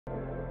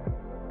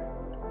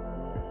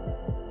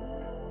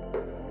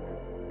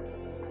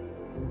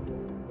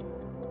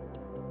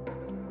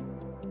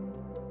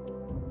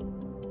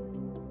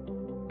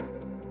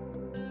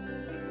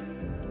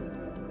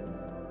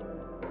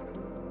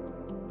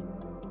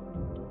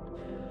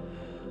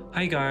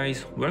Hi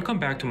guys, welcome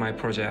back to my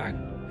project.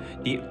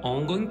 The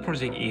ongoing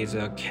project is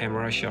a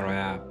camera shutter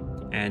app,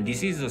 and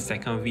this is the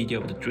second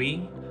video of the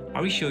three. I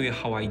will show you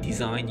how I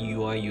designed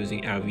UI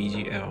using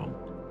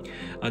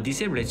LVGL.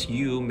 This app lets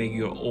you make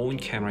your own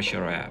camera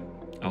shutter app.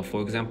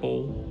 For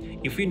example,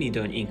 if you need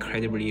an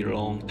incredibly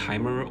long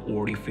timer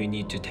or if you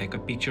need to take a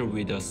picture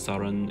with a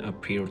certain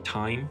period of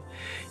time,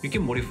 you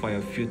can modify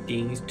a few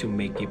things to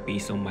make it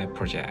based on my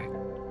project.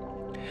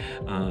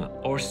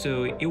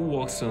 Also, it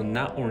works on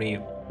not only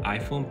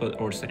iPhone but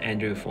also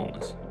Android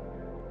phones.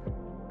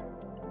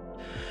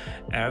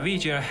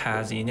 LVGL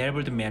has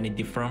enabled many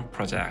different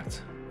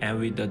projects, and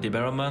with the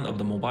development of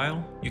the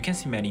mobile, you can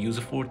see many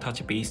useful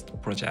touch-based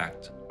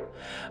projects.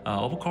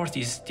 Of course,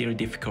 it's still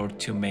difficult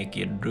to make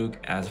it look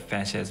as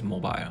fancy as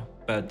mobile,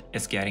 but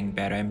it's getting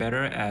better and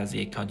better as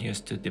it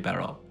continues to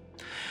develop.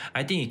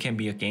 I think it can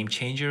be a game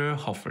changer,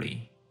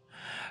 hopefully.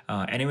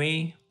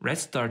 Anyway,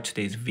 let's start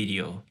today's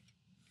video.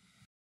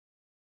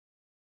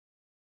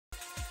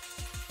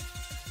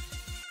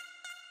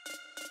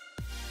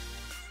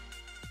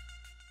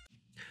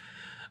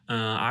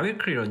 I will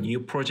create a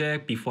new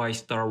project before I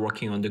start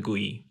working on the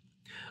GUI.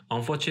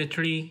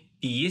 Unfortunately,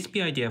 the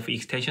ESP-IDF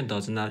extension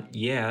does not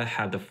yet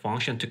have the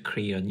function to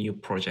create a new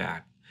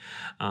project.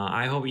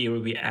 I hope it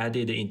will be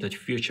added in the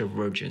future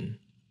version.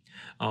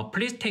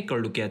 Please take a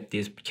look at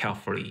this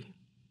carefully.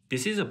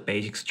 This is a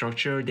basic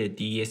structure that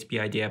the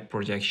ESP-IDF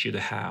project should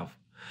have.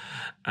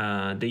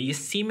 The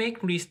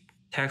CMake list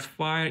text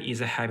file is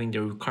having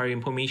the required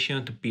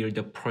information to build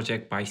the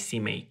project by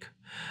CMake,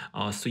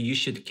 so you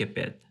should keep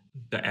it.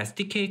 The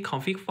SDK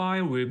config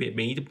file will be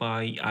made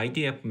by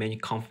IDF main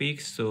config,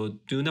 so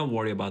do not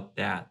worry about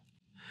that.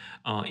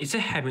 It's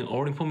having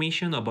all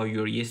information about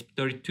your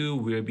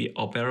ESP32 will be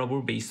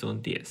available based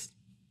on this.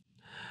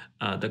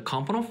 The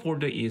component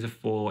folder is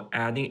for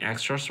adding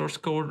extra source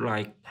code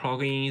like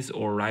plugins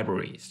or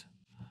libraries.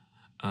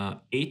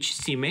 Each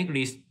CMake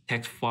list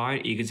text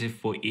file exists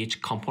for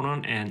each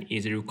component and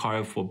is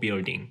required for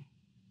building.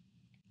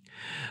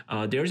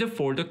 There is a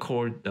folder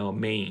called the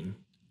main.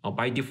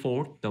 By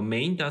default, the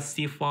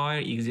main.c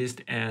file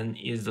exists and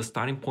is the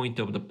starting point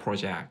of the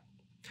project.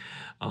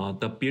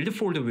 The build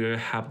folder will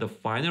have the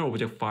final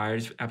object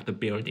files after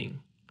building.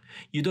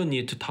 You don't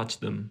need to touch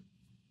them.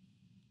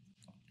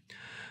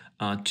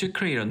 To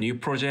create a new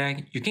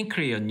project, you can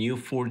create a new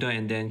folder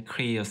and then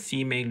create a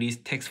CMake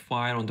list text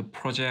file on the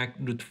project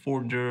root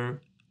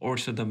folder,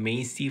 also the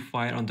main C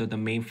file under the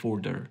main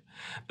folder.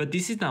 But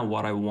this is not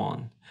what I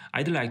want.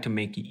 I'd like to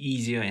make it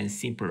easier and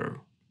simpler.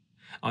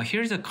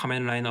 Here's a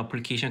command line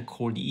application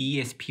called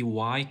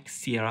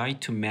ESPY-CLI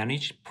to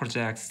manage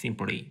projects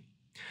simply.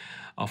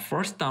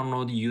 First,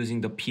 download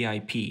using the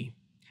PIP.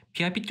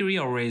 PIP3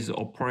 always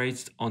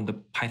operates on the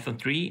Python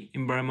 3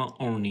 environment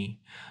only,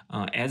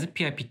 as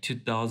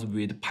PIP2 does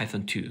with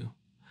Python 2.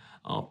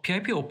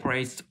 PIP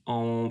operates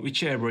on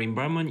whichever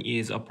environment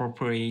is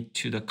appropriate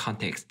to the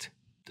context.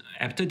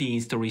 After the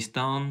install is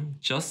done,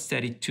 just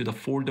set it to the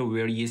folder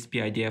where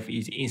ESP-IDF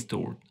is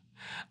installed.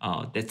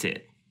 That's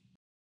it.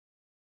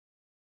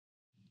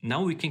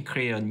 Now we can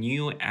create a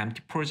new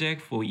empty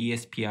project for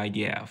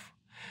ESP-IDF.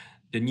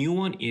 The new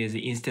one is,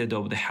 instead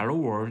of the hello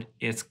world,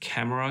 it's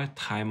camera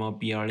timer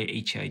BLE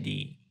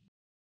HID.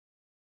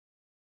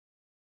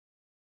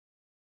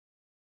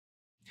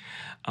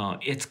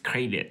 It's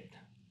created.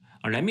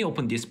 Let me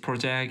open this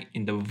project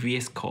in the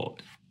VS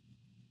Code.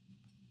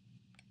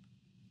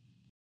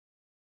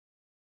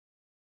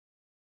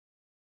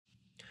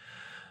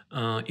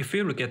 If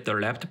you look at the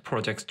left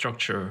project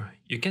structure,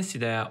 you can see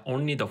that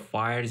only the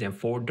files and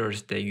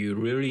folders that you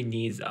really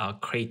need are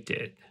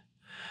created.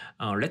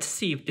 Let's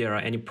see if there are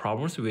any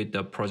problems with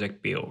the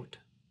project build.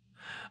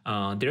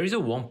 There is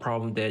one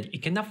problem that you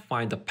cannot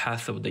find the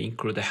path of the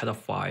included header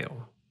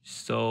file,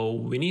 so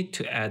we need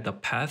to add the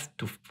path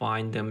to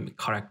find them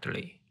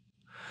correctly.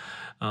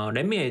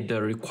 Let me add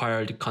the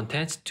required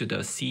contents to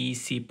the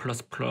C++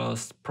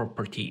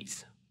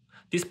 properties.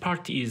 This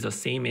part is the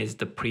same as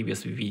the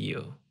previous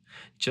video.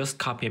 Just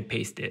copy and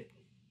paste it.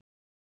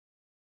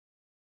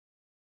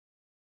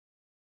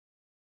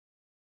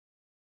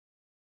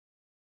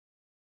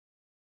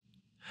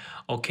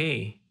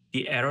 Okay,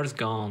 the error's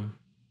gone.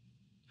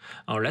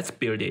 Let's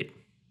build it.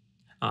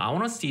 I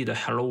want to see the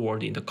hello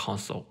world in the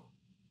console.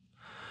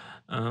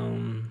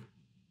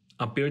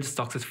 Build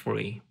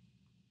successfully.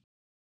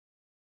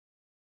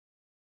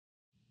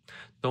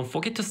 Don't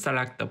forget to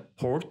select the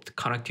port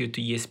connected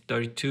to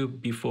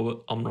ESP32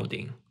 before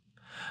uploading.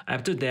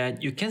 After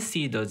that, you can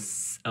see the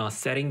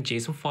setting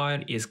JSON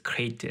file is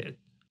created.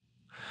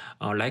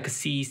 Like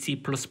C++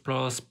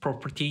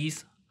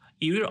 properties,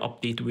 it will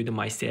update with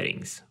my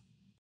settings.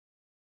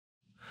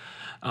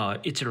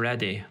 It's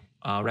ready.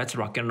 Let's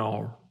rock and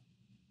roll.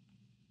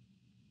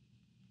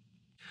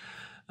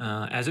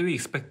 As we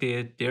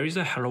expected, there is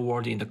a hello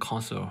world in the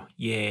console.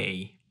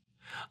 Yay!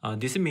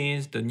 This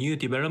means the new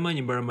development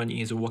environment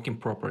is working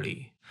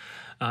properly.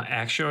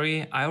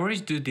 Actually, I always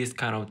do this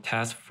kind of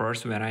test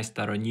first when I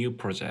start a new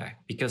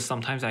project, because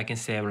sometimes I can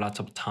save lots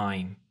of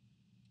time.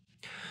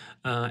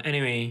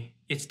 Anyway,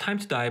 it's time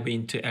to dive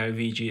into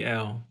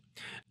LVGL.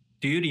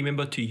 Do you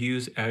remember to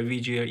use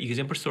LVGL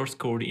example source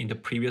code in the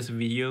previous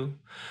video?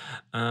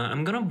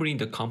 I'm gonna bring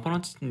the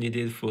components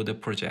needed for the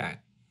project.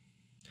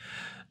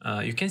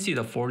 You can see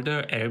the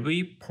folder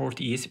LV port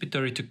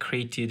ESP32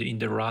 created in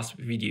the last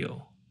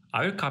video.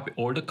 I will copy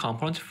all the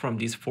components from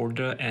this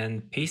folder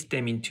and paste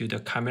them into the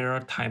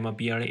camera timer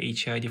BLE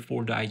HID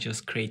folder I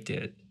just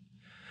created.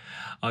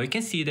 You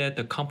can see that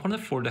the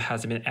component folder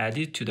has been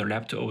added to the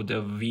left of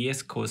the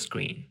VS Code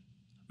screen.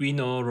 We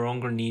no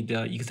longer need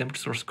the example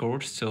source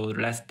code, so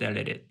let's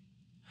delete it.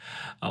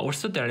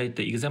 Also delete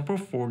the example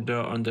folder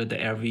under the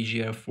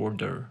LVGL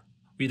folder.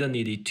 We don't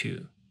need it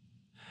too.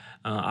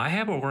 I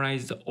have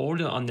organized all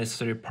the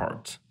unnecessary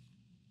parts.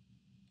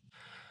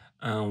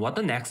 What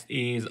the next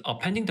is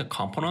appending the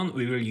component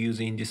we will use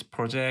in this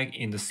project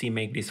in the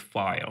CMake list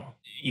file.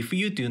 If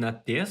you do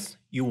not this,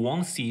 you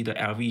won't see the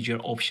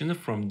LVGL option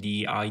from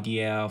the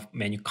IDF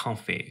menu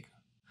config.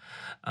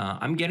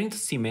 I'm getting the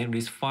CMake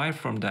list file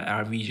from the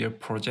LVGL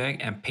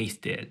project and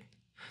paste it.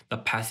 The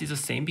path is the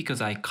same because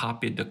I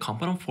copied the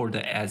component folder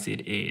as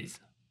it is.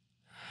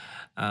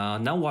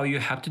 Now what you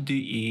have to do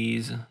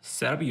is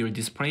set up your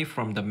display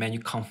from the menu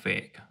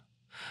config.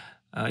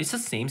 It's the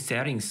same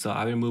settings, so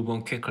I will move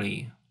on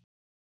quickly.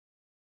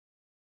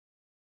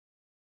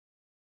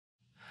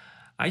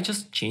 I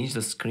just changed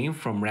the screen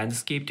from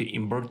landscape to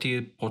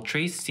inverted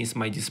portrait since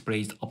my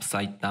display is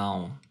upside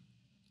down.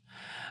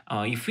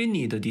 If you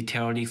need a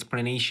detailed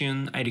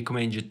explanation, I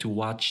recommend you to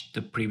watch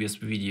the previous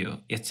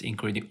video. It's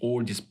including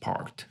all this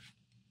part.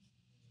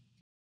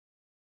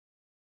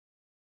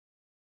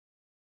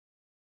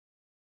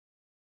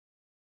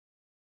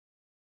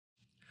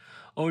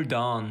 All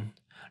done.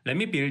 Let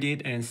me build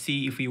it and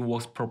see if it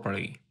works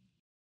properly.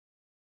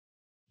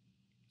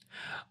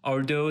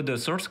 Although the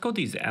source code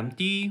is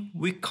empty,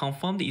 we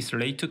confirmed it's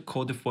ready to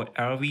code for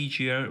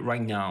LVGL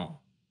right now.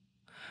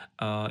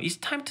 It's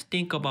time to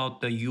think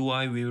about the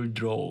UI we will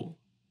draw.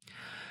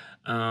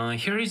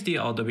 Here is the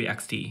Adobe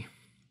XD.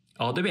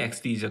 Adobe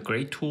XD is a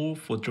great tool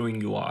for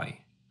drawing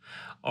UI.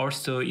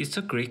 Also, it's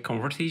a great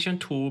conversation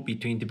tool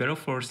between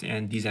developers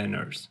and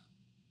designers.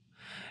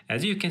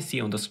 As you can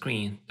see on the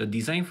screen, the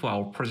design for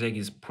our project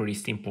is pretty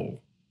simple.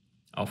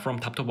 From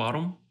top to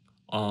bottom,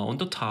 on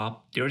the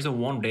top, there is a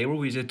one label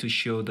widget to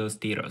show the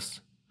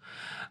status.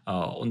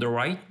 On the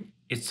right,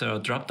 it's a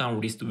drop-down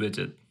list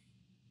widget.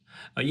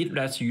 It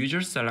lets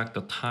users select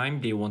the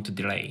time they want to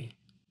delay.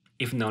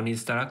 If none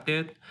is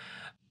selected,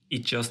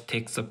 it just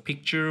takes a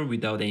picture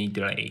without any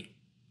delay.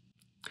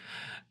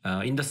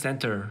 In the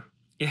center,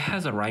 it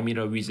has a right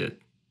middle widget.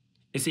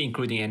 It's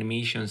including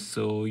animations,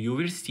 so you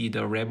will see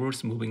the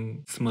labels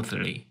moving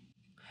smoothly.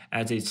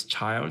 As its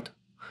child,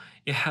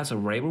 it has a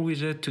label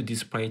widget to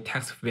display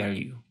text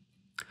value.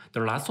 The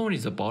last one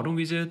is a button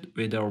widget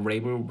with a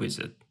label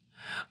widget.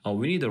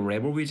 We need a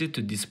label widget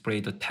to display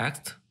the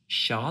text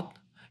shot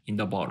in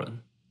the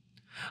button.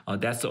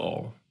 That's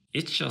all.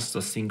 It's just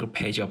a single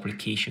page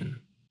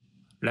application.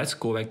 Let's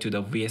go back to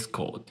the VS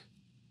Code.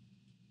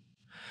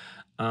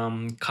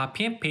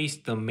 Copy and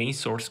paste the main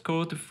source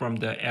code from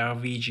the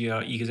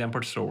LVGL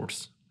example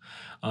source.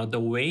 The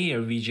way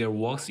LVGL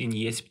works in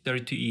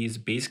ESP32 is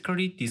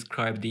basically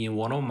described in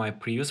one of my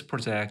previous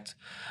projects,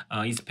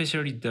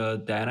 especially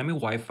the dynamic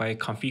Wi-Fi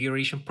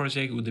configuration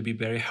project would be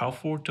very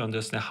helpful to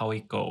understand how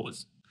it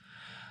goes.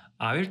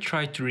 I will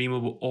try to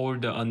remove all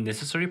the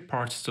unnecessary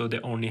parts so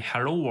that only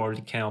hello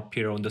world can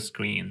appear on the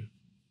screen.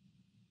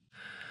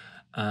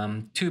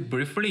 To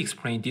briefly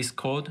explain this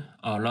code,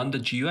 run the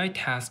GUI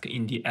task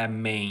in the app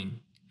main.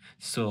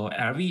 So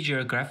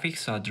LVGL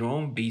graphics are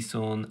drawn based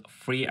on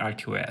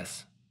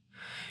FreeRTOS.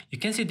 You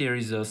can see there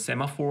is a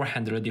semaphore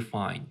handler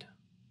defined.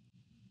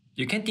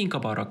 You can think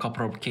about a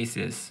couple of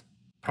cases.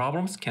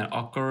 Problems can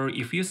occur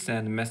if you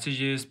send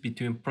messages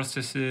between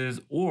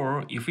processes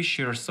or if you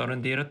share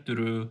certain data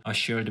through a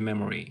shared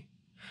memory.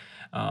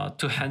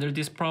 To handle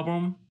this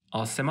problem,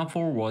 a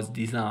semaphore was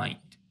designed.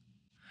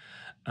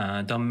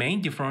 The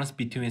main difference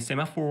between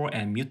semaphore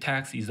and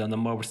mutex is the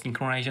number of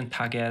synchronization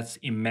targets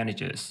it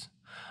manages.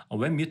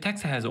 When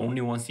mutex has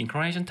only one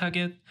synchronization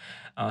target,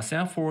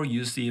 semaphore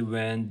uses it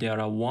when there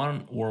are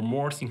one or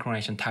more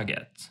synchronization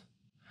targets.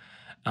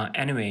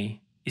 Anyway,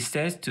 it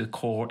says to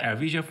call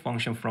LVGL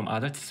function from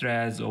other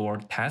threads or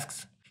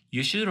tasks,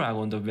 you should run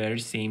on the very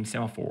same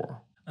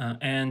semaphore.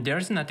 And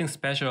there's nothing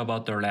special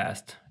about the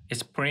last.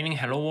 It's printing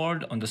hello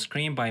world on the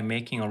screen by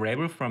making a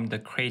label from the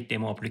create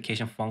demo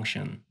application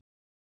function.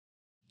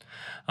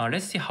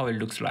 Let's see how it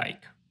looks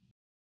like.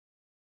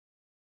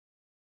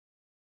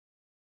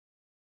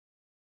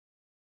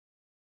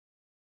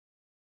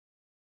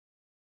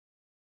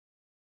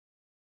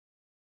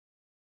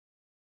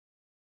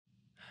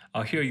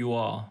 Here you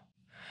are.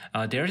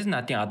 There is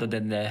nothing other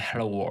than the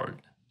hello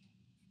world.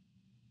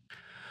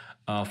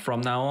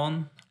 From now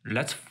on,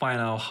 let's find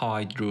out how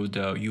I drew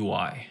the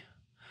UI.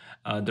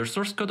 The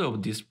source code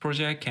of this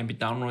project can be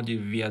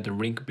downloaded via the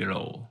link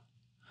below.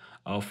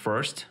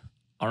 First,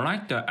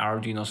 unlike the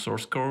Arduino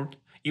source code,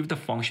 if the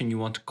function you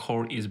want to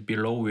call is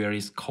below where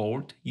it's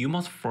called, you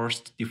must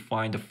first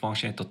define the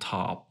function at the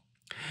top.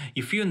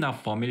 If you're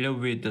not familiar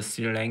with the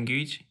C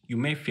language, you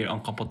may feel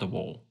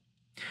uncomfortable.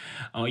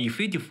 If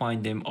you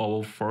define them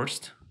all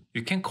first,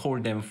 you can call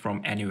them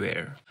from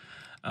anywhere.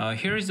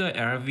 Here is the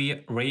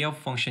LV layout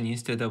function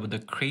instead of the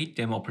create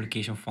demo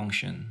application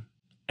function.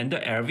 And the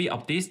LV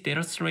update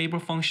status label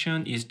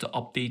function is to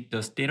update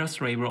the status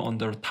label on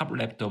the top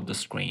left of the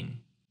screen.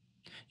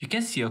 You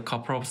can see a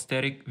couple of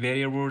static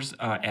variables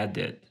are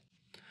added.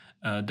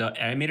 The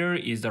emitter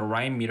is the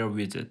right meter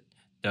widget.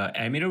 The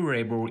emitter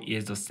label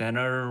is the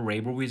center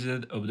label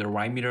widget of the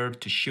right meter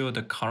to show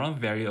the current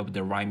value of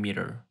the right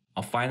meter.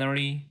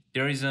 Finally,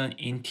 there is an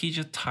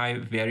integer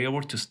type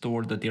variable to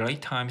store the delay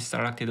time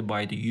selected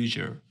by the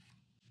user.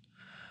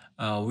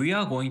 We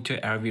are going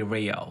to LV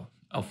layout.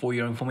 For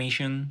your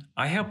information,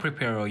 I have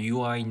prepared a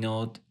UI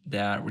node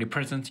that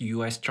represents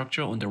UI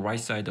structure on the right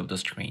side of the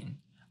screen.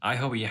 I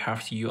hope it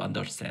helps you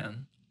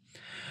understand.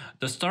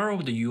 The start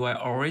of the UI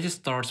always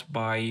starts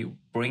by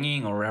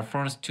bringing a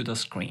reference to the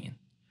screen.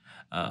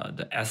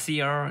 The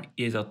SCR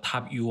is a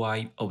top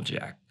UI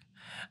object.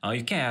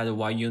 You can add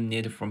what you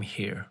need from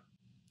here.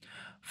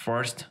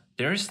 First,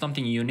 there is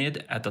something you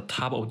need at the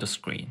top of the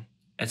screen.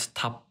 It's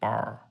top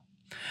bar.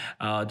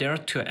 There are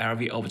two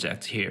LV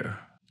objects here,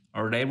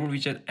 a label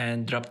widget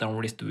and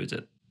drop-down list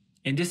widget.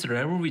 In this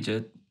label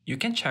widget, you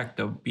can check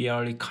the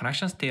BLE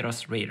connection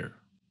status later.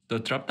 The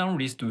drop-down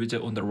list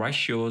widget on the right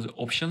shows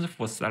options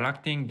for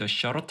selecting the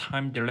shuttle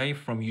time delay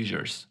from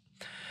users.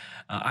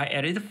 I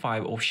added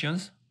 5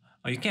 options.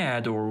 You can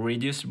add or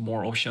reduce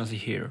more options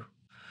here.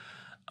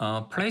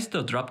 Place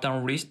the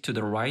drop-down list to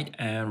the right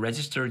and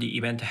register the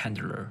event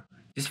handler.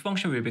 This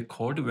function will be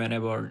called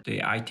whenever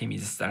the item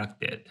is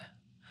selected.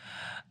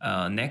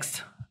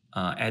 Next,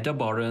 add a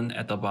button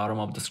at the bottom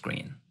of the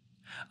screen.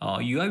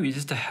 UI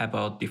widgets have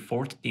a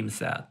default theme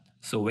set,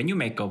 so when you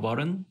make a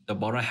button, the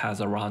button has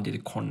a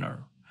rounded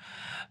corner.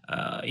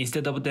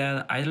 Instead of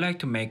that, I'd like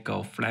to make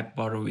a flat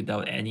button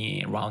without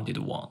any rounded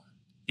one.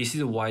 This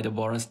is why the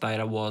button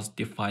style was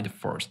defined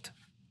first.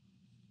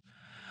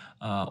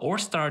 All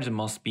stars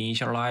must be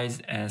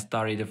initialized and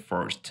started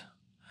first.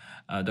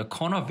 The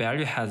corner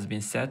value has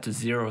been set to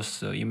 0,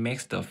 so it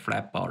makes the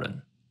flat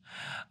button.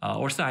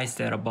 Also, I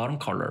set a button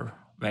color.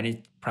 When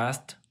it's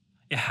pressed,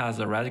 it has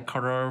a red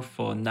color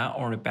for not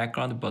only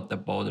background but the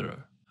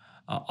border.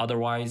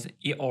 Otherwise,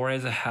 it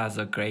always has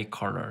a gray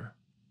color.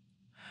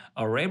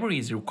 A label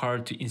is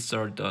required to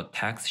insert the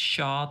text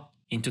shot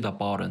into the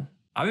button.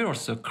 I will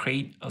also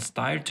create a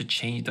style to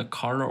change the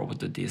color of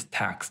this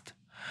text.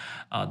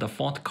 The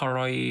font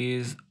color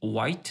is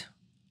white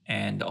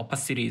and the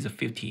opacity is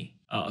 50.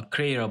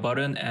 Create a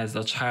button as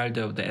a child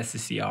of the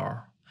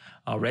SCR.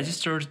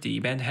 Registers the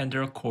event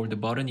handler called the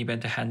button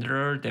event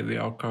handler that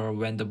will occur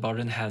when the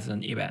button has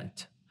an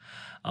event.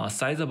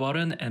 Size the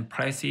button and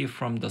place it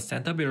from the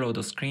center below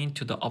the screen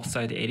to the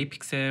upside 80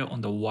 pixel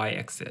on the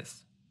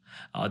y-axis.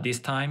 This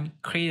time,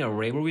 create a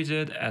label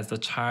widget as the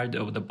child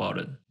of the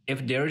button.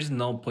 If there is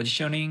no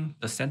positioning,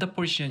 the center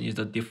position is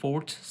the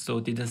default, so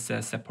didn't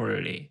set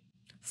separately.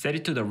 Set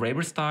it to the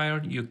label style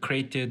you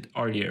created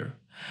earlier.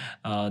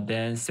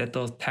 Then set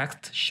the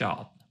text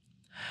shot.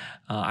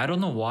 I don't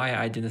know why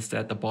I didn't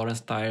set the button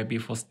style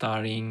before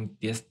starting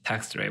this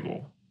text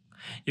label.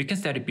 You can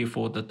set it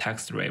before the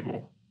text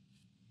label.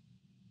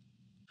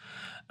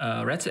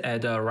 Let's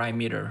add a right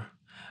meter.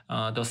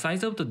 The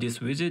size of this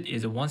widget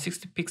is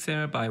 160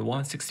 pixel by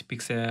 160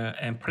 pixel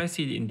and place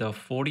it in the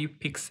 40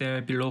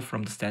 pixel below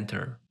from the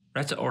center.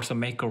 Let's also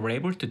make a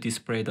label to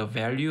display the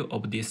value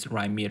of this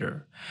right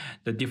meter.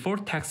 The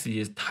default text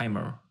is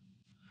timer.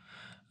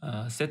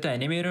 Set the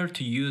animator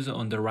to use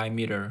on the right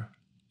meter.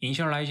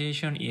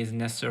 Initialization is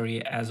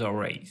necessary as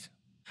always.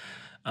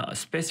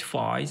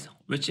 Specifies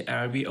which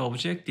LV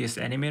object this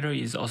animator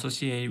is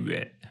associated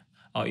with.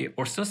 It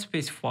also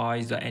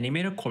specifies the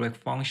animator callback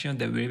function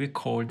that will be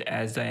called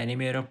as the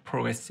animator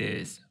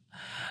progresses.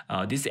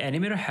 This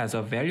animator has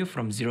a value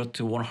from 0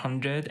 to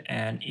 100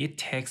 and it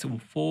takes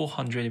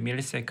 400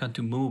 milliseconds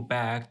to move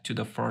back to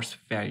the first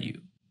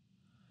value.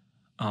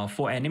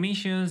 For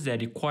animations that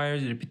require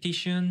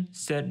repetition,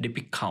 set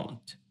repeat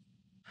count.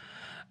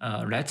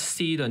 Let's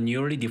see the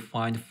newly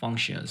defined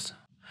functions.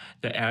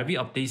 The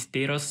LV update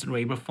status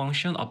label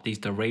function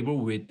updates the label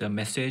with the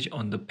message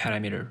on the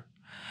parameter.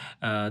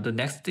 The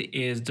next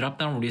is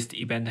drop-down list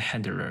event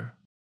handler.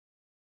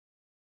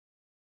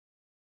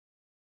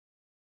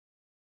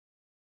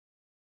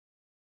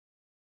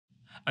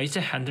 It's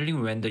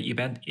handling when the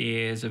event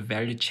is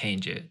value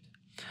changed.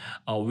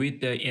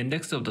 With the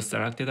index of the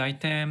selected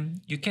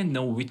item, you can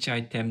know which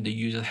item the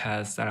user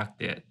has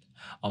selected.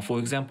 For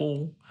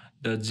example,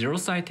 the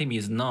zeroth item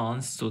is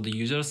none, so the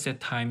user set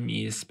time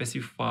is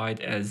specified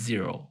as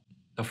 0.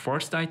 The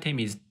first item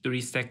is 3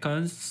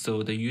 seconds,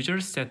 so the user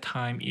set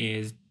time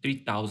is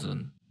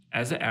 3000.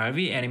 As the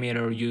LV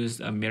animator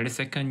used a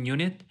millisecond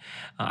unit,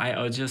 I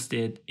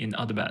adjusted in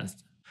advance.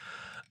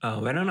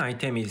 When an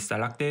item is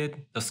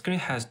selected, the screen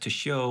has to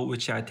show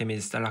which item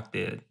is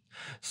selected.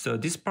 So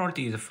this part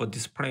is for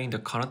displaying the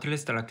currently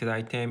selected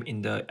item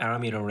in the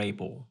parameter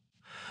label.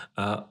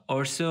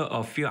 Also,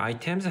 a few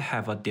items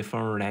have a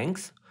different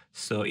length,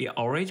 So it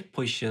already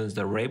positions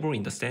the label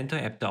in the center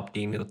after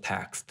updating the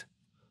text.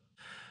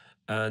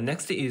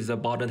 Next is the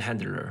button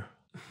handler.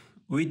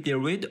 We deal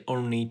with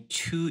only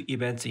two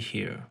events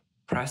here,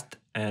 pressed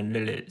and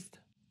released.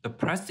 The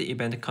pressed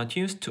event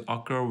continues to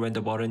occur when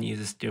the button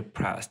is still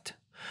pressed.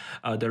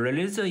 The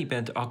release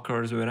event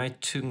occurs when I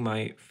took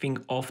my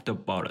finger off the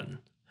button.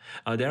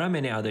 There are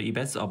many other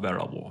events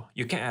available.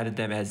 You can add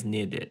them as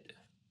needed.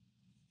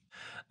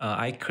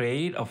 I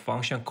created a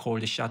function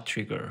called shot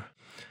trigger.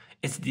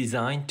 It's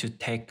designed to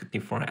take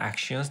different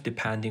actions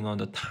depending on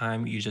the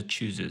time user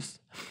chooses.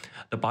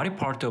 The body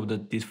part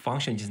of this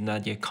function is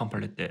not yet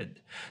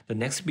completed. The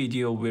next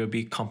video will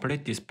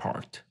complete this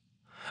part.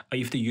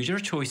 If the user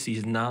choice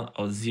is not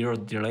a zero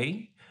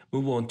delay,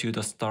 move on to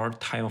the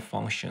start timer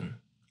function.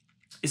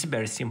 It's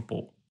very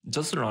simple,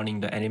 just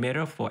running the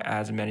animator for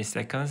as many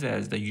seconds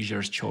as the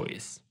user's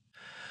choice.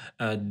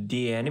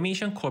 The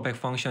animation callback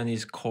function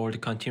is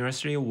called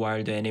continuously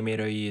while the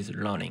animator is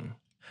running.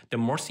 The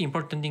most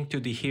important thing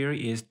to do here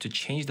is to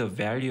change the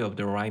value of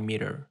the write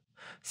meter.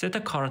 Set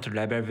the current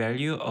level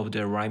value of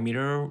the write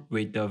meter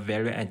with the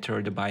value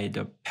entered by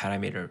the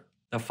parameter.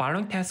 The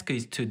following task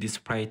is to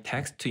display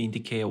text to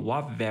indicate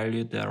what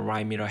value the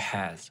write meter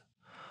has.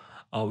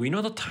 We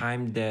know the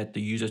time that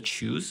the user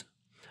chooses.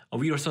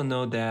 We also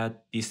know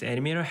that this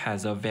animator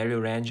has a value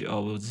range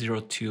of 0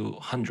 to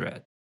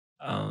 100.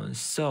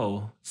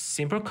 So,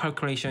 simple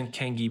calculation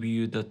can give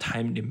you the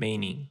time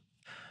remaining.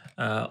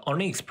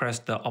 Only express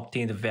the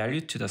obtained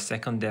value to the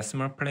second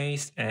decimal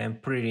place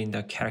and put it in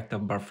the character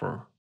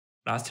buffer.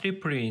 Lastly,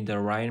 put it in the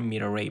write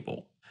meter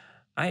label.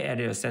 I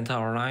added a center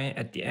align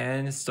at the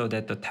end so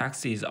that the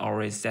text is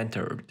always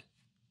centered.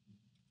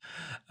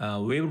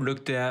 We've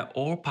looked at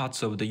all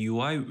parts of the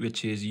UI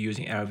which is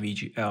using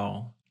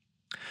LVGL.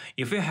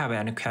 If you have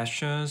any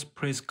questions,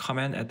 please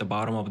comment at the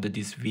bottom of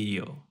this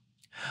video.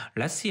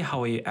 Let's see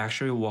how it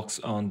actually works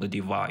on the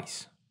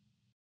device.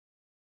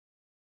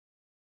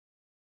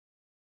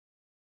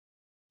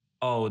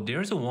 Oh,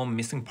 there's one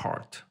missing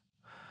part.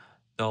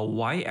 The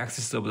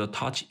y-axis of the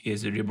touch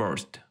is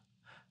reversed.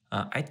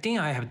 I think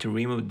I have to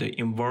remove the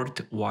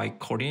invert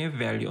y-coordinate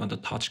value on the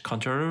touch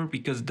controller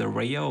because the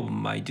layout of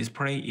my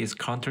display is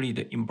currently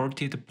the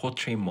inverted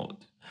portrait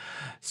mode.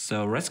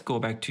 So let's go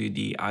back to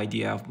the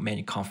IDF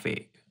main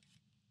config.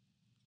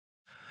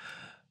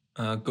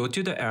 Go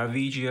to the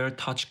LVGL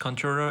touch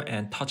controller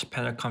and touch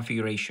panel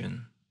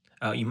configuration.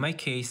 In my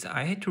case,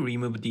 I had to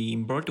remove the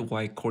invert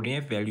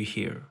y-coordinate value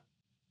here.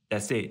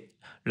 That's it.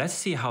 Let's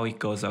see how it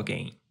goes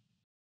again.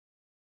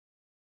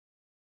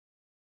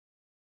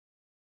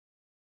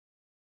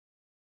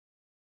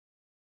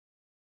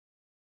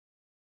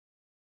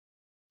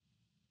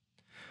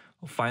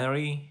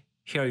 Finally,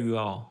 here you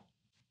are.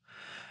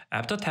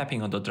 After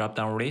tapping on the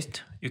drop-down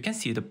list, you can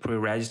see the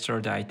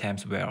pre-registered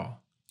items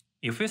well.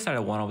 If you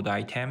select one of the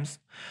items,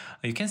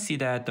 you can see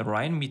that the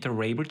write meter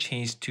label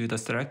changed to the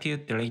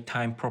selected delay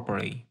time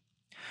properly.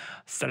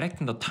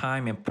 Select the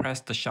time and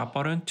press the shop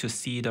button to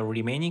see the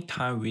remaining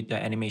time with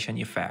the animation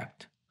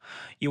effect.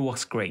 It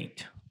works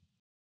great.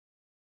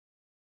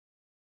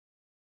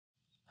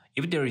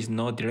 If there is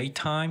no delay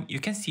time, you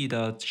can see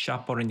the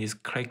shop button is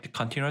clicked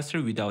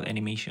continuously without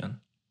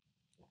animation.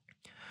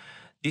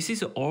 This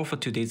is all for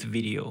today's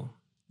video.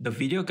 The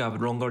video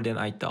got longer than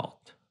I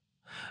thought.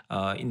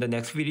 In the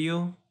next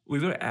video, we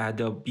will add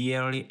the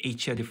BLE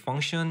HID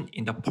function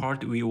in the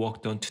part we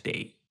worked on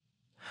today.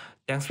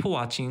 Thanks for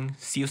watching.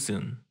 See you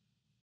soon.